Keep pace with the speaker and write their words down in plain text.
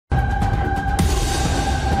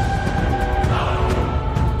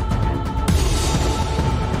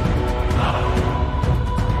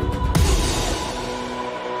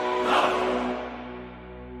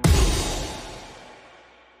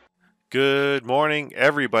Good morning,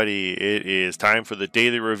 everybody. It is time for the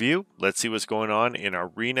daily review. Let's see what's going on in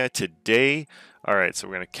Arena today. All right, so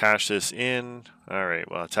we're going to cash this in. All right,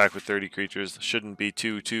 well, attack with 30 creatures shouldn't be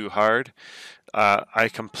too hard. I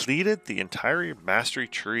completed the entire mastery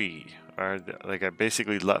tree. Like I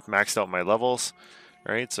basically maxed out my levels.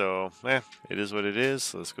 All right, so it is what it is.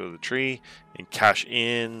 So let's go to the tree and cash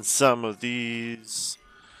in some of these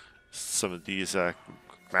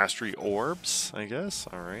mastery orbs, I guess.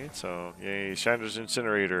 All right, so yay, Chandra's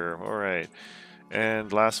Incinerator. All right,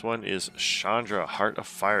 and last one is Chandra, Heart of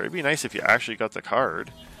Fire. It'd be nice if you actually got the card,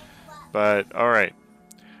 but all right.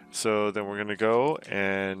 So then we're gonna go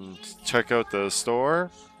and check out the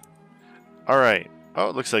store. All right. Oh,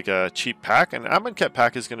 it looks like a cheap pack, and Amonkhet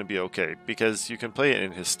pack is gonna be okay because you can play it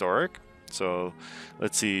in historic. So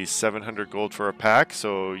let's see, 700 gold for a pack.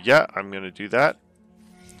 So yeah, I'm gonna do that.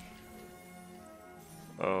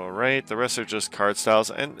 Alright, the rest are just card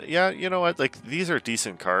styles, and yeah, you know what, like, these are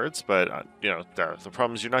decent cards, but, the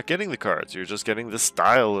problem is you're not getting the cards, you're just getting the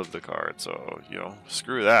style of the card, so,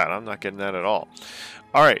 screw that, I'm not getting that at all.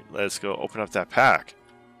 Alright, let's go open up that pack.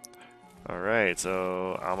 Alright,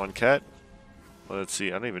 so, Amonkhet, let's see,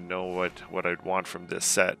 I don't even know what I'd want from this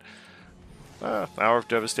set. Hour of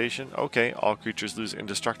Devastation. Okay, all creatures lose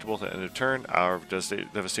indestructible to end of turn. Hour of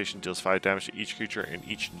Devastation deals 5 damage to each creature and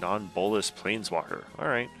each non-bolus planeswalker.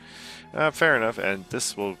 Alright, fair enough, and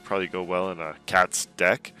this will probably go well in a cat's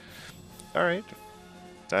deck. Alright,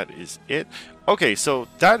 that is it. Okay, so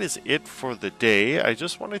that is it for the day. I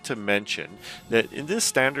just wanted to mention that in this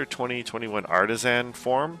standard 2021 Artisan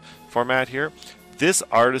format here, this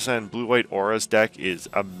Artisan Blue-White Auras deck is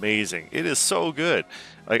amazing. It is so good.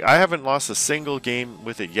 Like, I haven't lost a single game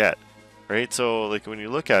with it yet, right? So, like, when you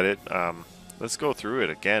look at it, let's go through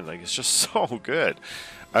it again. Like, it's just so good.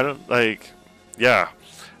 I don't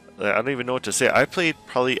even know what to say. I played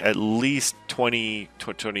probably at least 20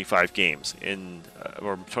 to 25 games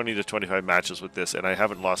or 20 to 25 matches with this, and I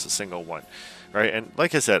haven't lost a single one, right? And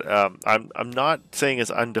like I said, I'm not saying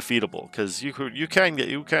it's undefeatable because you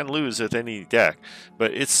can lose with any deck,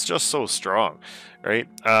 but it's just so strong, right?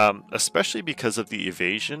 Especially because of the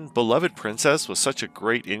evasion. Beloved Princess was such a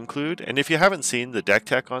great include, and if you haven't seen the deck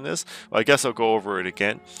tech on this, well, I guess I'll go over it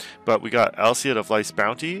again. But we got Alseid of Life's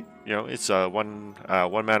Bounty. It's one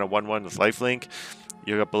mana 1/1 with lifelink.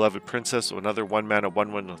 You got Beloved Princess, so another 1 mana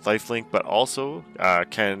 1/1 with lifelink, but also it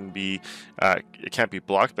can't be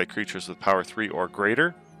blocked by creatures with power 3 or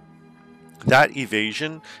greater. That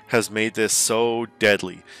evasion has made this so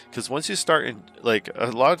deadly because once you start in, like, a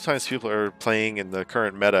lot of times people are playing in the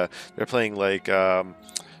current meta, they're playing like the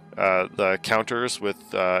counters with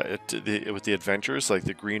the adventures, like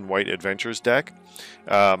the green-white adventures deck,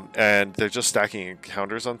 and they're just stacking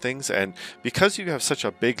counters on things. And because you have such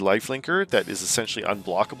a big lifelinker that is essentially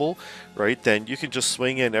unblockable, right? Then you can just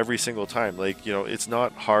swing in every single time. Like, it's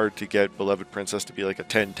not hard to get Beloved Princess to be like a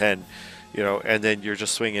 10/10. And then you're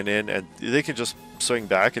just swinging in, and they can just swing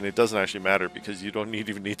back, and it doesn't actually matter because you don't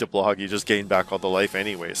even need to block. You just gain back all the life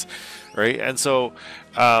anyways, right? And so,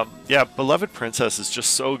 Beloved Princess is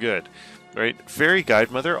just so good, right? Fairy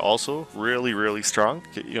Guidemother also really strong,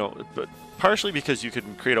 but partially because you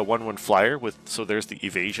can create a 1/1 flyer so there's the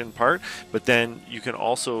evasion part, but then you can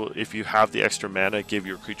also, if you have the extra mana, give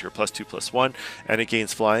your creature +2/+1 and it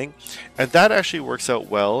gains flying. And that actually works out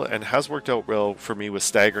well and has worked out well for me with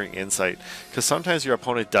Staggering Insight, because sometimes your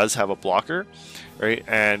opponent does have a blocker, right?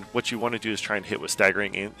 And what you want to do is try and hit with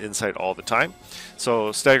Staggering Insight all the time.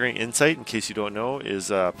 So Staggering Insight, in case you don't know, is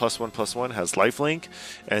 +1/+1, has lifelink,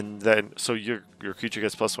 and then so your creature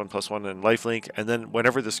gets +1/+1 and lifelink, and then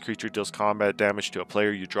whenever this creature deals combat damage to a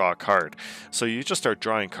player, you draw a card. So you just start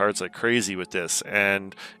drawing cards like crazy with this,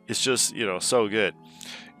 and it's just so good.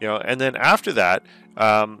 And then after that,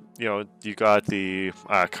 you got the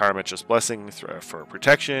Karametra's Blessing for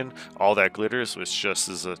protection. All That Glitters, which just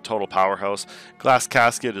is a total powerhouse. Glass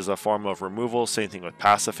Casket is a form of removal. Same thing with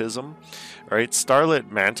pacifism. All right,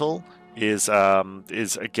 Starlit Mantle is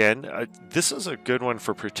again, this is a good one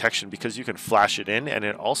for protection because you can flash it in, and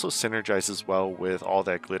it also synergizes well with All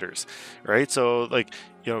That Glitters, right? So, like,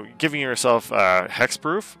 giving yourself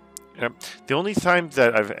hexproof. The only time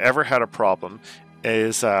that I've ever had a problem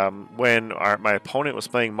is when my opponent was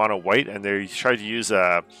playing mono white and they tried to use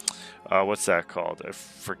what's that called? I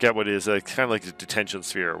forget what it is. It's kind of like a detention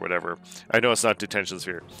sphere or whatever. I know it's not detention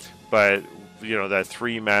sphere, but that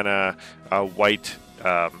 3 mana white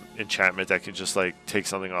enchantment that can just like take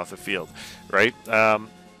something off the field, right?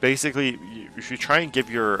 Basically, if you try and give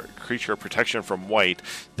your creature protection from white,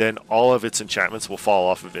 then all of its enchantments will fall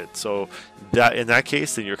off of it. So that in that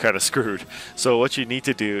case, then you're kind of screwed. So what you need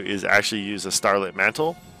to do is actually use a Starlit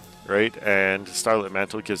Mantle, right? And Starlit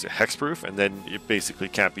Mantle gives it hexproof, and then it basically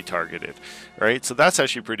can't be targeted, right? So that's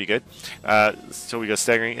actually pretty good. So we got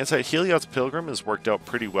Staggering Insight. Heliod's Pilgrim has worked out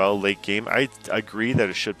pretty well late game. I agree that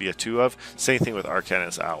it should be a 2 of. Same thing with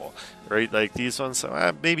Arcanus Owl, right? Like these ones,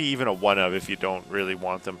 maybe even a 1 of if you don't really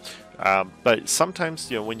want them. But sometimes,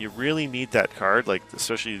 when you really need that card, like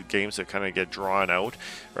especially games that kind of get drawn out,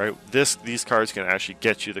 right? These cards can actually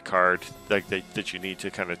get you the card like that you need to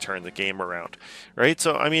kind of turn the game around, right?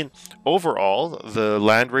 So I mean, overall, the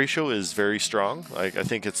land ratio is very strong. Like I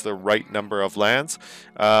think it's the right number of lands.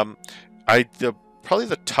 Probably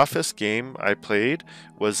the toughest game I played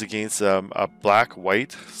was against a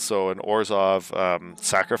black-white, so an Orzhov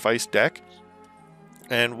sacrifice deck.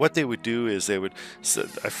 And what they would do is they would,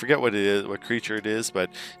 I forget what it is, what creature it is, but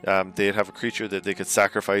they'd have a creature that they could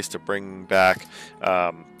sacrifice to bring back,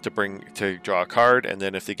 to draw a card, and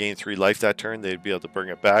then if they gain 3 life that turn, they'd be able to bring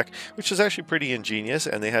it back, which is actually pretty ingenious.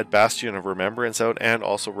 And they had Bastion of Remembrance out and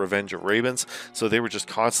also Revenge of Ravens, so they were just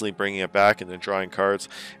constantly bringing it back and then drawing cards,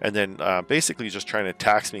 and then basically just trying to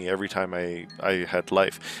tax me every time I had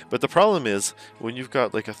life. But the problem is when you've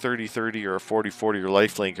got like a 30-30 or a 40-40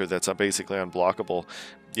 life linker that's basically unblockable,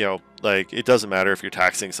 like it doesn't matter if you're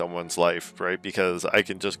taxing someone's life, right? Because I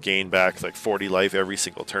can just gain back like 40 life every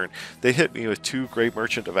single turn. They hit me with 2 Great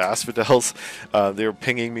Merchant of Asphodels. They were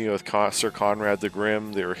pinging me with Sir Conrad the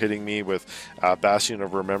Grim. They were hitting me with Bastion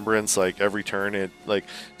of Remembrance like every turn.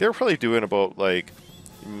 They were probably doing about like,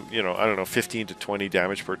 I don't know, 15 to 20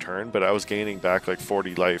 damage per turn, but I was gaining back like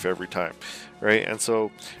 40 life every time, right? And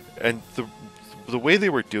so, the way they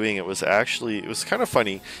were doing it was kind of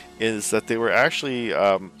funny, is that they were actually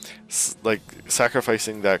like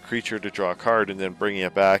sacrificing that creature to draw a card and then bringing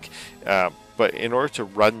it back, but in order to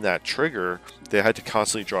run that trigger, they had to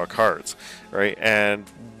constantly draw cards, right? And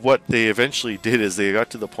what they eventually did is they got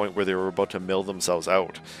to the point where they were about to mill themselves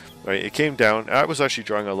out, right? It came down, I was actually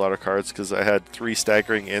drawing a lot of cards because I had 3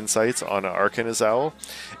 Staggering Insights on an Arcanus Owl,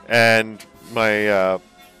 and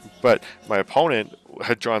but my opponent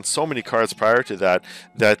had drawn so many cards prior to that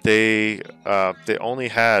they only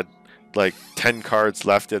had like 10 cards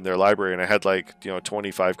left in their library, and I had like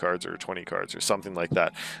 25 cards or 20 cards or something like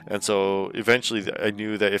that. And so eventually I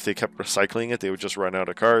knew that if they kept recycling it, they would just run out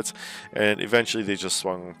of cards, and eventually they just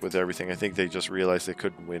swung with everything. I think they just realized they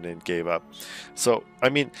couldn't win and gave up. So I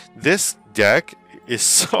mean, this deck is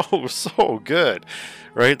so good,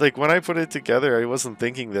 right? Like when I put it together, I wasn't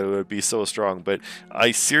thinking that it would be so strong, but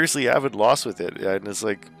I seriously haven't lost with it, and it's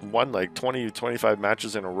like won like 20-25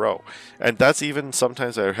 matches in a row. And that's even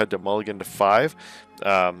sometimes I had to mulligan to 5,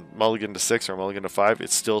 mulligan to 6, or mulligan to 5.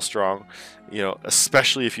 It's still strong,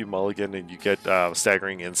 especially if you mulligan and you get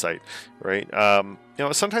Staggering Insight, right?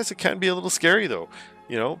 Sometimes it can be a little scary though,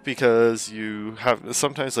 because you have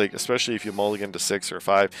sometimes, like especially if you mulligan to 6 or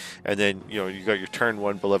 5, and then you got your turn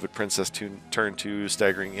 1 Beloved Princess, turn 2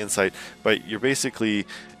 Staggering Insight, but you're basically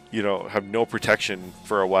have no protection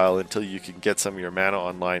for a while until you can get some of your mana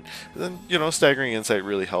online. And then Staggering Insight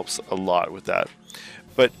really helps a lot with that.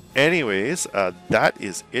 But anyways, that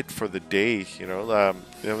is it for the day. Let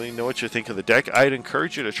me know what you think of the deck. I'd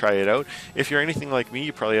encourage you to try it out. If you're anything like me,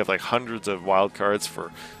 you probably have like hundreds of wild cards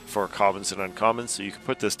for commons and uncommons, so you can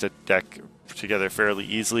put this deck together fairly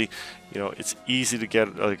easily. It's easy to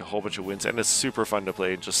get like a whole bunch of wins, and it's super fun to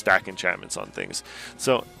play and just stack enchantments on things.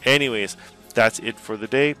 So anyways, that's it for the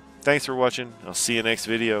day. Thanks for watching. I'll see you next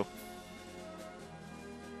video.